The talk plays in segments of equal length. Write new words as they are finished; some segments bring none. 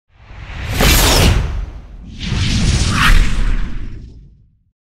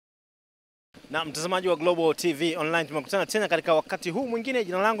Na mtazamaji wa Global TV Online, tumekutana tena katika wakati huu mwingine.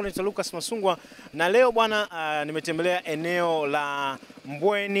 Jina langu ni Lucas Masungwa na leo bwana nimetembelea eneo la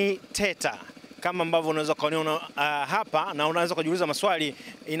Mbweni Teta. Kama ambavyo unaweza kuona hapa na unaweza kujiuliza maswali,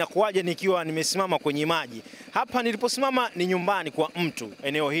 inakuwaje nikiwa nimesimama kwenye maji. Hapa niliposimama ni nyumbani kwa mtu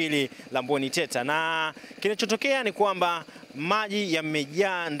eneo hili la Mbweni Teta, na kinachotokea ni kwamba maji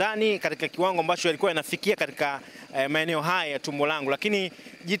yamejaa ndani katika kiwango ambacho yalikuwa yanafikia katika maeneo haya ya tumbo langu, lakini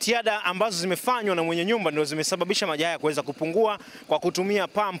jitihada ambazo zimefanywa na mwenye nyumba ndio zimesababisha maji haya kuweza kupungua kwa kutumia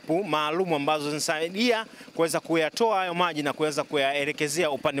pampu maalum ambazo zinasaidia kuweza kuyatoa hayo maji na kuweza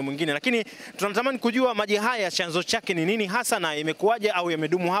kuyaelekezea upande mwingine. Lakini tunatamani kujua maji haya chanzo chake ni nini hasa na imekuwaje au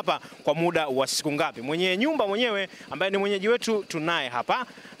yamedumu hapa kwa muda wa siku ngapi. Mwenye nyumba mwenyewe ambaye ni mwenyeji wetu tunaye hapa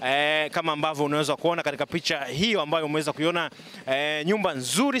kama ambavyo unaweza kuona katika picha hiyo ambayo umeweza kuiona. Nyumba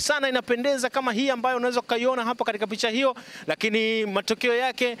nzuri sana, inapendeza kama hii ambayo unaweza kuiona hapa katika picha hiyo, lakini matokeo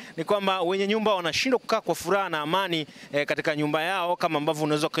yake ni kwamba wenye nyumba wanashindwa kukaa kwa furaha na amani katika nyumba yao. Kama ambavyo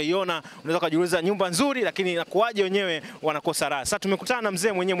unaweza kuiona, unaweza kujiuliza nyumba nzuri lakini inakuwaje wenyewe wanakosa raha. Sasa tumekutana na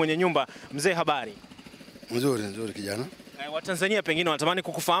mzee mwenye nyumba. Mzee, habari? Nzuri kijana. Watanzania pengine wanatamani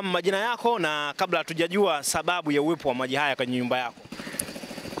kukufahamu majina yako, na kabla hatujajua sababu ya uwepo wa maji haya kwenye nyumba yako.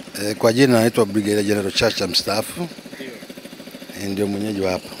 Kwa jina naitwa BRIGEDIA Mstaafu. Ndio mwenyeji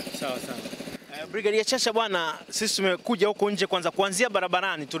wa hapa. Sawa sawa. BRIGEDIA bwana, sisi tumekuja huko nje kwanza, kuanzia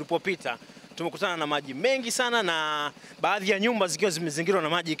barabarani tulipopita tumekutana na maji mengi sana na baadhi ya nyumba zikiwa zimezingirwa na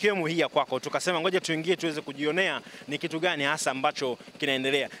maji ikiwemo hii ya kwako. Tukasema ngoja tuingie tuweze kujionea ni kitu gani hasa ambacho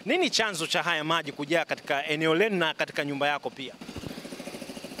kinaendelea. Nini chanzo cha haya maji kujaa katika eneo lenu na katika nyumba yako pia?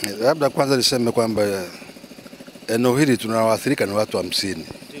 Labda kwanza niseme kwamba eneo hili tunawaathirika ni watu 50.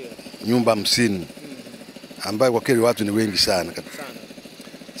 Nyumba 50 ambayo kwa kweli watu ni wengi sana.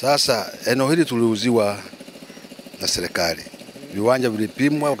 Sasa eneo hili tuliuziwa na serikali. Viwanja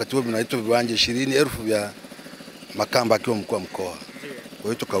vilipimwa, wakati huo vinaitwa viwanja 20,000 vya Makamba akiwa mkuu wa mkoa. Kwa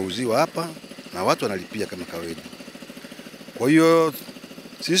hiyo tukauziwa hapa na watu wanalipia kama kawaida. Kwa hiyo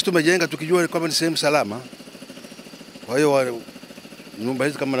sisi tumejenga tukijua kwamba ni sehemu salama. Kwa hiyo nyumba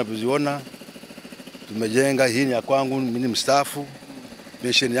hizi kama mnavyoziona tumejenga, hii ni ya kwangu, mimi ni mstaafu.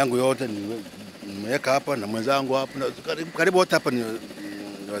 Pensheni yangu yote nimeweka hapa na mwenzangu hapa, karibu wote hapa ni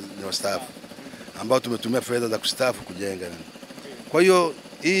wastaafu ambao tumetumia fedha za kustaafu kujenga. Kwa hiyo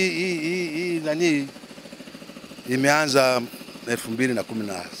hii nani imeanza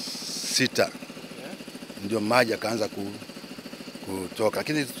 2016 ndio maji akaanza kutoka,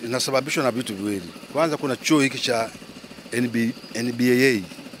 lakini inasababishwa na vitu viwili. Kwanza kuna chuo hiki cha MPYA.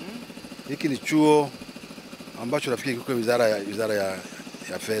 Hiki ni chuo ambacho nafikiri kiko wizara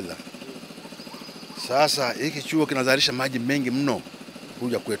ya fedha. Sasa hiki chuo kinazalisha maji mengi mno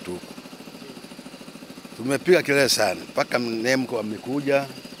kuja kwetu huko. Tumepiga kelele sana mpaka NEMCO amekuja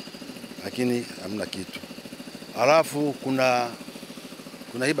lakini hamna kitu. Alafu kuna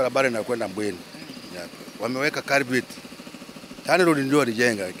hii barabara inayokwenda Mbweni. Wameweka carpet. TANROADS ndio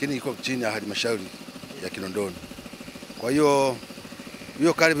walijenga lakini iko chini ya halmashauri ya Kinondoni. Kwa hiyo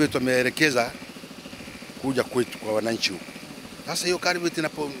carpet wameelekeza kuja kwetu kwa wananchi huko. Sasa hiyo carpet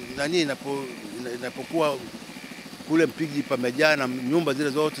inapokuwa kule Mpigi pamejaa na nyumba zile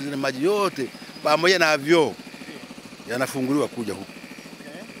zote zile maji yote pamoja na vyoo yanafunguliwa kuja huku,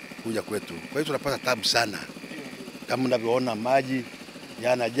 kuja kwetu. Kwa hiyo tunapata tabu sana. Kama unavyoona maji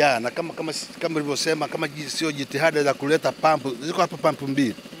yanajaa, na kama nilivyosema, kama sio jitihada za kuleta pampu, ziko hapa pampu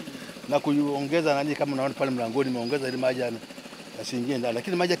 2 na kuongeza nani, kama unaona pale mlangoni nimeongeza ile maji yasiingie ndani,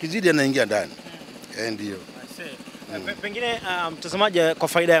 lakini maji yakizidi yanaingia ndani. Ndio. Pengine mtazamaji, kwa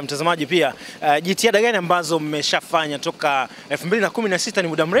faida ya mtazamaji pia, jitihada gani ambazo mmeshafanya toka 2016? Ni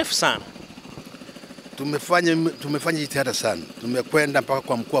muda mrefu sana. Tumefanya jitihada sana. Tumekwenda mpaka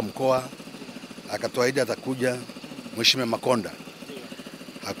kwa mkuu wa mkoa, akatuahidi atakuja. Mheshimiwa Makonda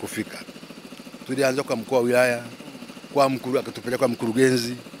hakufika. Tulianza kwa mkuu wa wilaya, kwa mkuu akatupeleka kwa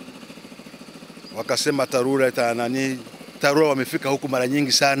mkurugenzi. Wakasema TARURA wamefika huku mara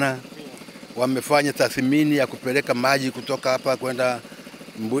nyingi sana. Wamefanya tathmini ya kupeleka maji kutoka hapa kwenda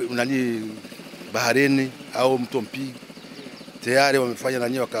baharini au mto Mpigi. Tayari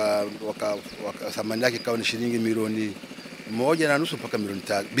wamefanya thamani yake ikawa ni shilingi milioni 1.5 mpaka milioni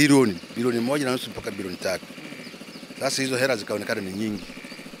 3. Bilioni 1.5 mpaka bilioni 3. Sasa hizo hela zikaonekana ni nyingi.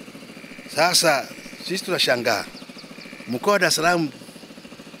 Sasa sisi tunashangaa. Mkoa wa Salaam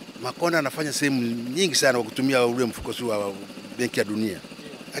Makonda anafanya sehemu nyingi sana kwa kutumia ule mfuko wa Benki ya Dunia.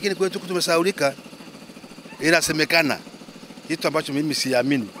 Lakini kwetu tumesahaulika. Inasemekana kitu ambacho mimi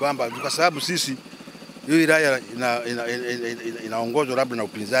siamini, kwamba kwa sababu sisi hiyo wilaya inaongozwa labda na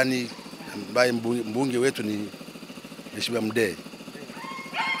upinzani ambaye mbunge wetu ni Mheshimiwa Mdee.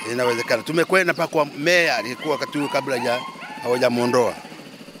 Inawezekana. Tumekwenda mpaka kwa meya, alikuwa wakati huo kabla hawajamuondoa.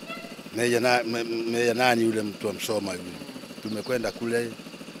 Meya nani yule mtu wa Msoma yule. Tumekwenda kule,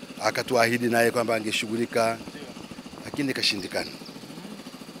 akatuahidi naye kwamba angeshughulika, lakini ikashindikana.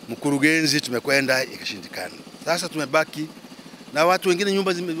 Mkurugenzi tumekwenda, ikashindikana. Sasa tumebaki na watu wengine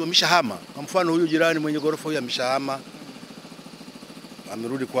nyumba wameshahama. Kwa mfano huyu jirani mwenye ghorofa huyu ameshahama.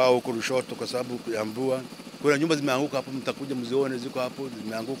 Amerudi kwao huko Lushoto kwa sababu ya mvua. Kuna nyumba zimeanguka hapo, mtakuja mzione ziko hapo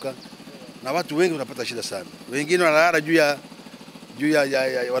zimeanguka. Na watu wengi wanapata shida sana. Wengine wanalala juu ya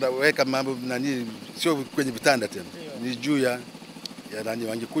wanaweka mambo nani, sio kwenye vitanda tena. Ni juu ya nani,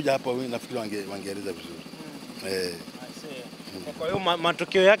 wangekuja hapa nafikiri wangeeleza vizuri. Kwa hiyo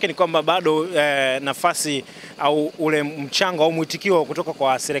matokeo yake ni kwamba bado nafasi au ule mchango au mwitikio kutoka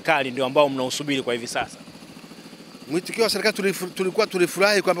kwa serikali ndio ambao mnausubiri kwa hivi sasa. Mwitikio wa serikali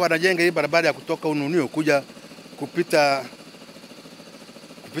tulifurahi kwamba wanajenga hii barabara ya kutoka Ununio kuja kupita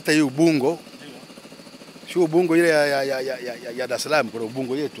hii Ubungo. Sio Ubungo ile ya Salaam, kuna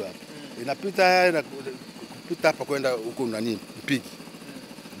Ubungo yetu hapa. Inapita na kupita hapa kwenda huko nani Mpigi.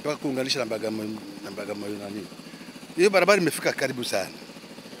 Mpaka kuunganisha na Bagamoyo nani. Hiyo barabara imefika karibu sana.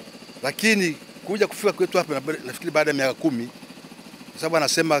 Lakini kuja kufika kwetu hapa nafikiri baada ya miaka 10, kwa sababu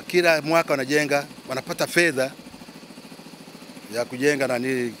anasema kila mwaka wanajenga, wanapata fedha ya kujenga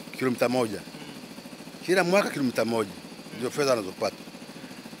nani kilomita 1. Kila mwaka kilomita 1 ndio fedha wanazopata.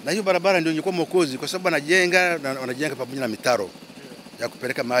 Na hiyo barabara ndio ingekuwa mwokozi kwa sababu wanajenga pamoja na mitaro ya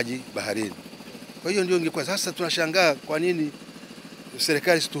kupeleka maji baharini. Kwa hiyo ndio ingekuwa. Sasa tunashangaa kwa nini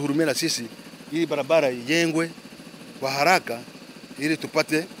serikali situhurumie na sisi hii barabara ijengwe kwa haraka ili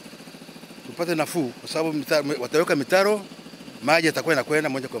tupate nafuu, kwa sababu wataweka mitaro, maji yatakuwa yanakwenda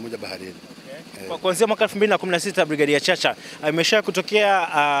moja kwa moja baharini. Kuanzia mwaka 2016 Brigedia Chacha, imesha kutokea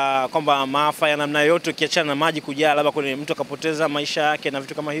kwamba maafa ya namna yote kiachana na maji kujaa, labda kuna mtu akapoteza maisha yake na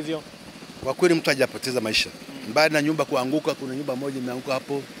vitu kama hivyo? Kwa kweli mtu hajapoteza maisha. Mbali na nyumba kuanguka, kuna nyumba moja imeanguka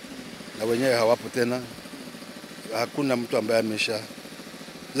hapo na wenyewe hawapo tena. Hakuna mtu ambaye amesha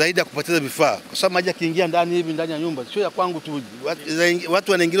zaidi ya kupoteza vifaa, kwa sababu maji yakiingia ndani hivi ndani ya nyumba sio ya kwangu tu.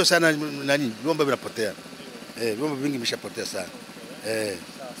 Watu wanaingia sana nani, vyombo vinapotea. Vyombo vingi vimeshapotea sana.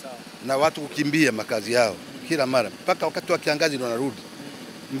 Na watu kukimbia makazi yao kila mara, mpaka wakati wa kiangazi ndio wanarudi.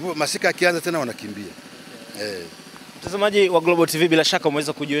 Masika yakianza tena wanakimbia. Mtazamaji wa Global TV, bila shaka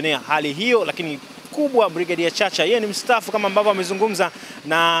umeweza kujionea hali hiyo, lakini kubwa Brigedia Chacha yeye ni mstaafu kama ambavyo amezungumza,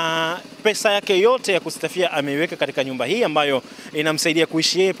 na pesa yake yote ya kustafia ameiweka katika nyumba hii ambayo inamsaidia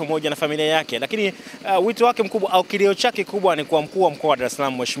kuishi yeye pamoja na familia yake. Lakini wito wake mkubwa au kilio chake kubwa ni kwa mkuu wa mkoa wa Dar es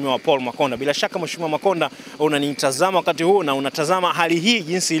Salaam Mheshimiwa Paul Makonda. Bila shaka Mheshimiwa Makonda, unanitazama wakati huu na unatazama hali hii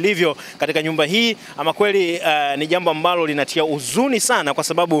jinsi ilivyo katika nyumba hii, ama kweli ni jambo ambalo linatia huzuni sana, kwa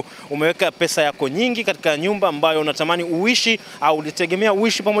sababu umeweka pesa yako nyingi katika nyumba ambayo unatamani uishi au ulitegemea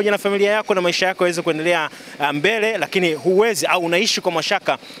uishi pamoja na familia yako na maisha yako yaweze kuendelea mbele, lakini huwezi au unaishi kwa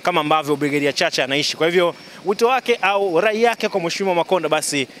mashaka kama ambavyo Brigedia Chacha anaishi. Kwa hivyo wito wake au rai yake kwa Mheshimiwa Makonda,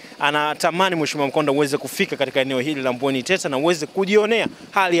 basi anatamani Mheshimiwa Makonda uweze kufika katika eneo hili la Mbweni Teta na uweze kujionea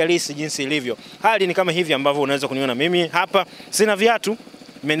hali halisi jinsi ilivyo. Hali ni kama hivi ambavyo unaweza kuniona mimi hapa, sina viatu,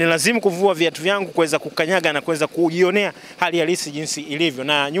 imenilazimu kuvua viatu vyangu kuweza kukanyaga na kuweza kujionea hali halisi jinsi ilivyo,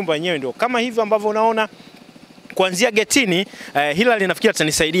 na nyumba yenyewe ndio kama hivi ambavyo unaona. Kuanzia getini, hila linafikiri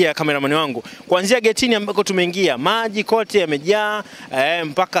atanisaidia kameramani wangu. Kuanzia getini ambako tumeingia, maji kote yamejaa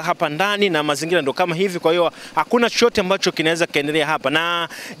mpaka hapa ndani, na mazingira ndo kama hivi. Kwa hiyo hakuna chochote ambacho kinaweza kaendelea hapa. Na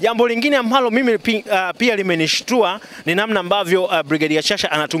jambo lingine ambalo mimi pia limenishtua ni namna ambavyo Brigedia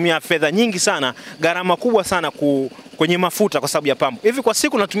Chacha anatumia fedha nyingi sana, gharama kubwa sana kwenye mafuta kwa sababu ya pampu. Hivi kwa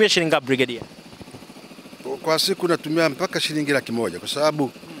siku natumia shilingi ngapi Brigedia? Kwa siku natumia mpaka shilingi 100,000 kwa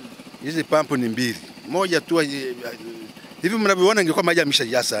sababu hizi pampu ni mbili. Moja tu hivi mnavyoona ingekuwa maji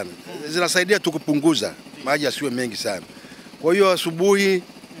yameshajaa sana. Zinasaidia tu kupunguza maji yasiwe mengi sana. Kwa hiyo asubuhi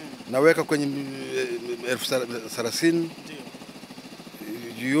naweka kwenye 30,000,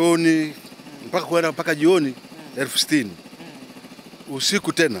 jioni mpaka jioni 60,000.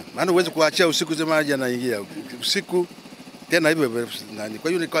 Usiku tena, maana uweze kuachia usiku zema maji yanaingia. Usiku tena hivyo nani.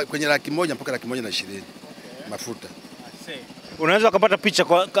 Kwa hiyo kwenye 100,000 mpaka 120,000 mafuta. Unaweza kupata picha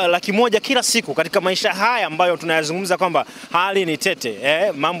kwa 100,000 kila siku katika maisha haya ambayo tunayazungumza kwamba hali ni tete,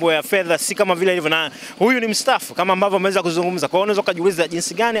 mambo ya fedha si kama vile ilivyo, na huyu ni mstaafu kama ambavyo ameweza kuzungumza. Kwa hiyo unaweza kujiuliza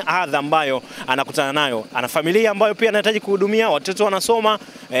jinsi gani adha ambayo anakutana nayo. Ana familia ambayo pia anahitaji kuhudumia, watoto wanasoma,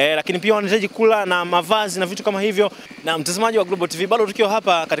 lakini pia wanahitaji kula na mavazi na vitu kama hivyo. Na mtazamaji wa Global TV, bado tukiwa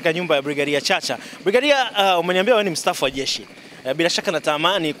hapa katika nyumba ya Brigedia Chacha. Brigedia, umeniambia wewe ni mstaafu wa jeshi. Bila shaka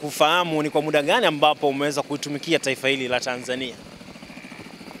natamani kufahamu ni kwa muda gani ambapo umeweza kuitumikia taifa hili la Tanzania?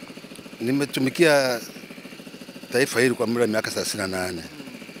 Nimetumikia taifa hili kwa muda wa miaka 38.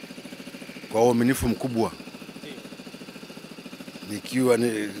 kwa uaminifu mkubwa. Nikiwa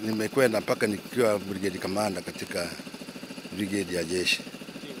nimekwenda mpaka nikiwa brigade commander katika brigade ya jeshi.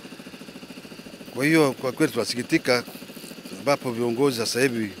 Kwa hiyo kwa kweli tunasikitika ambapo viongozi sasa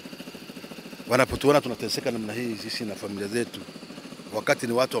hivi wanapotuona tunateseka namna hii sisi na familia zetu, wakati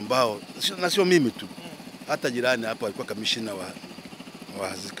ni watu ambao na sio mimi tu, hata jirani hapo alikuwa kamishina wa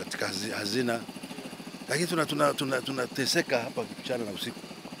katika hazina, lakini tunateseka hapa mchana na usiku.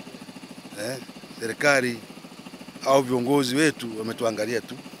 Serikali au viongozi wetu wametuangalia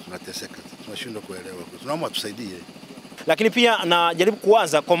tu, tunateseka, tunashindwa kuelewa. Tunaomba tusaidie. Lakini pia najaribu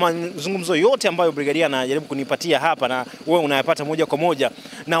kuwaza kwa mazungumzo yote ambayo brigadia anajaribu kunipatia hapa na wewe unayapata moja kwa moja,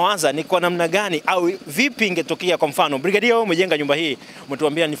 nawaza ni kwa namna gani au vipi ingetokea. Kwa mfano brigadia, wewe umejenga nyumba hii,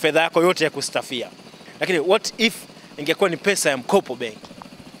 umetuambia ni fedha yako yote ya kustafia, lakini what if ingekuwa ni pesa ya mkopo benki?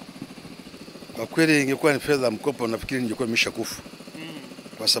 Kwa kweli ingekuwa ni fedha ya mkopo, nafikiri ningekuwa nimeshakufa.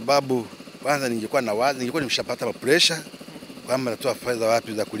 Kwa sababu kwanza ningekuwa nimeshapata pressure kwamba natoa fedha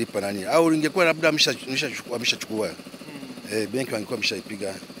wapi za kulipa nani, au ningekuwa labda ameshachukua benki wangekuwa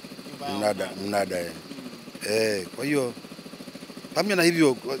ameshaipiga mnada. Kwa hiyo pamoja na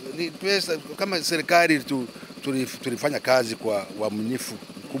hivyo ni pesa, kama serikali tulifanya kazi kwa uaminifu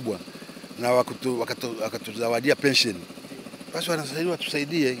mkubwa na wakatuzawadia pension, basi wanasaidia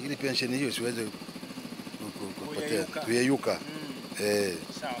tusaidie ili pension hiyo siweze kupotea, kuyeyuka.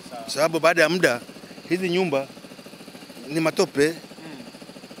 Sababu baada ya muda hizi nyumba ni matope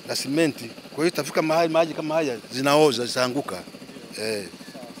na simenti, kwa hiyo itafika mahali maji kama haya zinaoza, zitaanguka.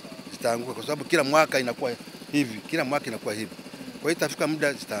 Zitaanguka kwa sababu kila mwaka inakuwa hivi, kwa hiyo itafika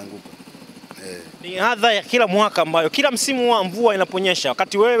muda zitaanguka. Ni adha ya kila mwaka ambayo kila msimu wa mvua inaponyesha,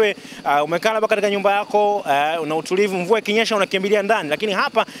 wakati wewe umekaa labda katika nyumba yako una utulivu, mvua ikinyesha unakimbilia ndani, lakini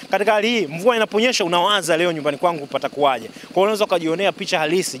hapa katika hali hii mvua inaponyesha unawaza leo nyumbani kwangu upata kuwaje. Kwa hiyo unaweza kujionea picha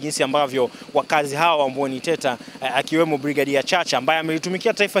halisi jinsi ambavyo wakazi hawa wa Mbweni Teta akiwemo Brigadia Chacha ambaye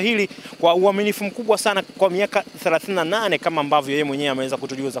amelitumikia taifa hili kwa uaminifu mkubwa sana kwa miaka 38 kama ambavyo yeye mwenyewe ameweza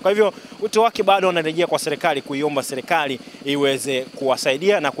kutujuza. Kwa hivyo wito wake bado anarejea kwa serikali, kuiomba serikali iweze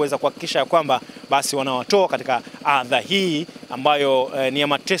kuwasaidia na kuweza kuhakikisha kwamba basi wanawatoa katika adha hii ambayo ni ya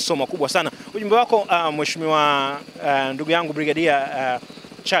mateso makubwa sana. Ujumbe wako mheshimiwa ndugu yangu Brigadia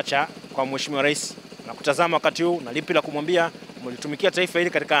Chacha kwa Mheshimiwa Rais na kutazama wakati huu, na lipi la kumwambia? Umelitumikia taifa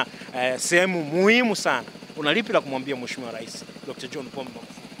hili katika sehemu muhimu sana, una lipi la kumwambia Mheshimiwa Rais Dr. John Pombe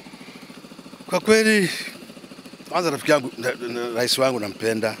Magufuli? Kwa kweli kwanza rafiki yangu, rais wangu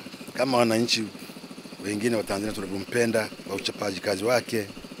nampenda kama wananchi wengine wa Tanzania tunavyompenda kwa uchapaji kazi wake,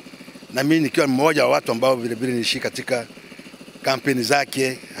 na mimi nikiwa mmoja wa watu ambao vile vile nilishika katika kampeni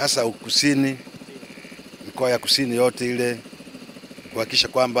zake, hasa kusini, mikoa ya kusini yote ile, kuhakikisha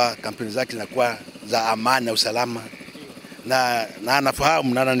kwamba kampeni zake zinakuwa za amani na usalama, na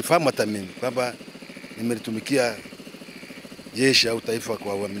anafahamu na ananifahamu hata mimi kwamba nimelitumikia jeshi au taifa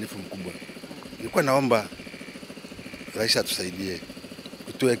kwa uaminifu mkubwa. Nilikuwa naomba rais atusaidie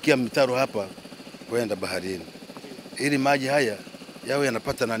kutuwekea mitaro hapa kwenda baharini, ili maji haya yawe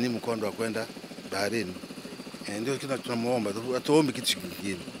yanapata nani mkondo wa kwenda baharini. Ndio kitu tunamuomba, atuombe kitu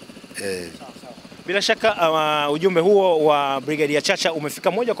kingine. Bila shaka ujumbe huo wa Brigadia Chacha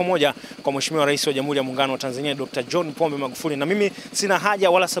umefika moja kwa moja kwa Mheshimiwa Rais wa Jamhuri ya Muungano wa Tanzania Dr. John Pombe Magufuli, na mimi sina haja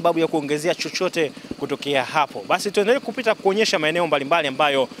wala sababu ya kuongezea chochote kutokea hapo. Basi tuendelee kupita kuonyesha maeneo mbalimbali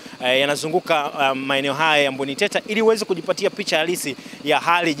ambayo yanazunguka maeneo haya ya Mbweni Teta ili uweze kujipatia picha halisi ya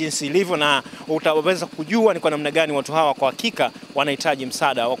hali jinsi ilivyo, na utaweza kujua ni kwa namna gani watu hawa kwa hakika wanahitaji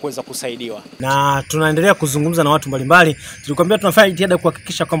msaada wa kuweza kusaidiwa. Na tunaendelea kuzungumza na watu mbalimbali. Tulikwambia tunafanya jitihada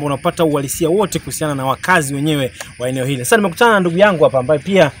kuhakikisha kwamba unapata uhalisia wote kuhusiana na wakazi wenyewe wa eneo hili. Sasa nimekutana na ndugu yangu hapa ambaye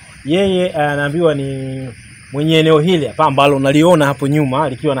pia yeye anaambiwa ni mwenye eneo hili hapa ambalo unaliona hapo nyuma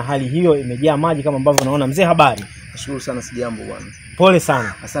likiwa na hali hiyo, imejaa maji kama ambavyo unaona. Mzee, habari? Nashukuru sana, sijambo bwana. Pole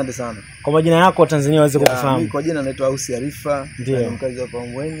sana. Asante sana. Kwa majina yako Tanzania waweze kukufahamu. Mimi kwa jina naitwa Ausi Arifa, ni mkazi hapa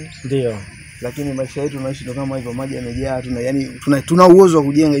Mbweni. Ndio. Lakini maisha yetu tunaishi ndo kama hivyo, maji yamejaa, tuna uwezo wa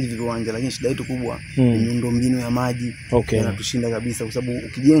kujenga hivi viwanja, lakini shida yetu kubwa ni miundombinu ya maji. Yanatushinda kabisa kwa sababu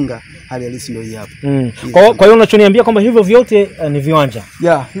ukijenga hali halisi ndio hii hapa. Kwa hiyo unachoniambia kwamba hivyo vyote ni viwanja?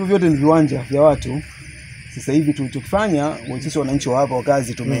 Hivyo vyote ni viwanja vya watu. Sasa hivi tulichokifanya sisi wananchi wa hapa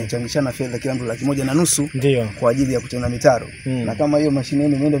wakazi tumechangishana fedha kila mtu 1.5 kwa ajili ya kutengeneza mitaro. Na kama hiyo mashine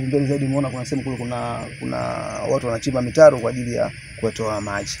yenu imeenda vimbele zaidi, umeona kuna sehemu kule kuna watu wanachimba mitaro kwa ajili ya kutoa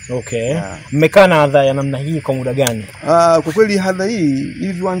maji. Mmekaa na adha ya namna hii kwa muda gani? Kwa kweli adha hii,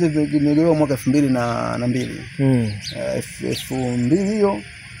 hivi viwanja vimelewa mwaka 2002. 2000 hiyo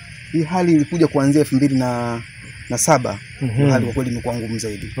hii hali ilikuja kuanzia 2004 2017 hali kwa kweli imekuwa ngumu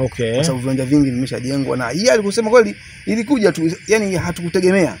zaidi. Okay. Kwa sababu viwanja vingi vimeshajengwa na hii alikusema kweli ilikuja tu, yani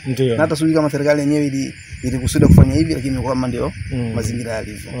hatukutegemea. Na hata sisi kama serikali yenyewe ilikusudia kufanya hivi, lakini kwa kama ndio mazingira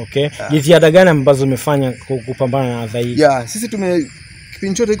yalivyo. Okay. Jitihada gani ambazo umefanya kupambana na adha hii? Sisi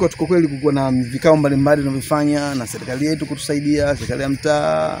kipindi chote hiko tuko kweli kuwa na vikao mbalimbali tunavyofanya na serikali yetu kutusaidia, serikali ya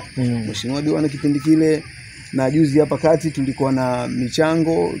mtaa, mheshimiwa diwani kipindi kile. Na juzi hapa kati tulikuwa na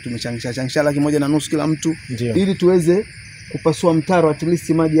michango, tumechangisha 1.5 kila mtu ili tuweze kupasua mtaro at least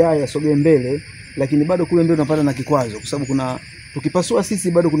maji haya yasogee mbele, lakini bado kule mbele tunapata na kikwazo kwa sababu tukipasua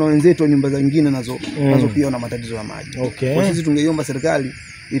sisi bado kuna wenzetu wa nyumba zingine nazo pia wana matatizo ya maji. Kwa sisi tungeiomba serikali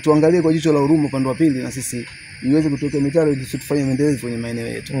ituangalie kwa jicho la huruma upande wa pili na sisi iweze kutoka mitaro ili tufanye maendeleo kwenye maeneo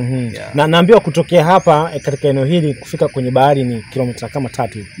yetu. Na naambiwa kutokea hapa katika eneo hili kufika kwenye bahari ni kilomita kama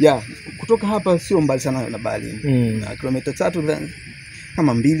 3. Kutoka hapa sio mbali sana na bahari. Na kilomita 3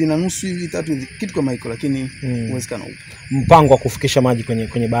 kama 2.5 hivi 3 kitu kama hiko, lakini uwezekano upo. Mpango wa kufikisha maji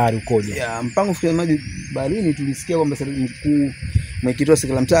kwenye bahari ukoje? Mpango wa kufikisha maji baharini tulisikia kwamba serikali mkuu mwenyekiti wa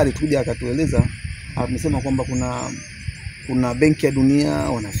serikali ya mtaa alikuja akatueleza, amesema kwamba kuna benki ya dunia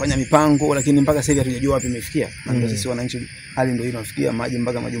wanafanya mipango, lakini mpaka sasa hivi hatujajua wapi imefikia. Na ndio sisi wananchi hali ndio inafikia maji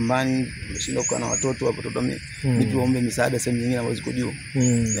mpaka majumbani, tumeshindwa kukaa na watoto niombe misaada sehemu nyingine ambazo ziko juu.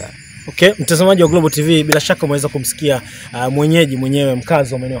 Okay, mtazamaji wa Global TV, bila shaka umeweza kumsikia mwenyeji mwenyewe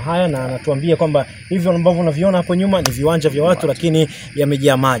mkazi wa maeneo haya, na anatuambia kwamba hivyo ambavyo unaviona hapo nyuma ni viwanja vya watu lakini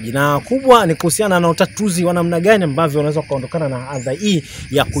yamejaa maji, na kubwa ni kuhusiana na utatuzi wa namna gani ambavyo wanaweza kuondokana na adha hii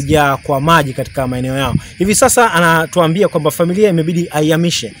ya kujaa kwa maji katika maeneo yao. Hivi sasa anatuambia kwamba familia imebidi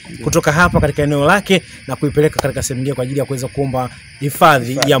aihamishe kutoka hapa katika eneo lake na kuipeleka katika sehemu nyingine kwa ajili ya kuweza kuomba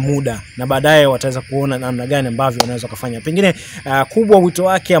hifadhi ya muda, na baadaye wataweza kuona namna gani ambavyo wanaweza kufanya. Pengine kubwa wito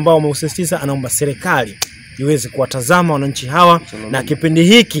wake ambao ameusisitiza, anaomba serikali iweze kuwatazama wananchi hawa na kipindi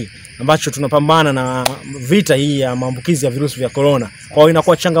hiki ambacho tunapambana na vita hii ya maambukizi ya virusi vya corona. Kwa hiyo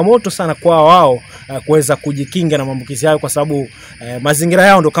inakuwa changamoto sana kwa wao kuweza kujikinga na maambukizi hayo, kwa sababu mazingira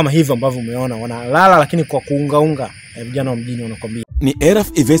yao ndio kama hivyo ambavyo umeona wanalala, lakini kwa kuungaunga vijana wa mjini wanakwambia. Ni Eraf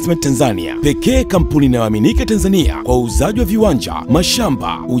Investment Tanzania, pekee kampuni inayoaminika Tanzania kwa uuzaji wa viwanja,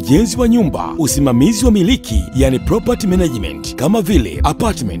 mashamba, ujenzi wa nyumba, usimamizi wa miliki, yani property management, kama vile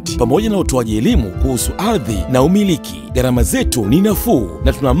apartment, pamoja na utoaji elimu kuhusu ardhi na umiliki. Gharama zetu ni nafuu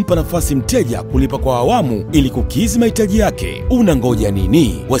na tunampa nafasi mteja kulipa kwa awamu ili kukidhi mahitaji yake. Unangoja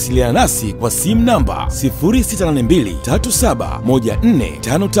nini? Wasiliana nasi kwa simu namba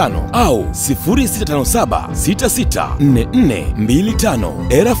 0682371455 au 0657664425.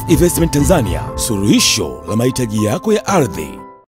 Eraf Investment Tanzania, suluhisho la mahitaji yako ya ardhi.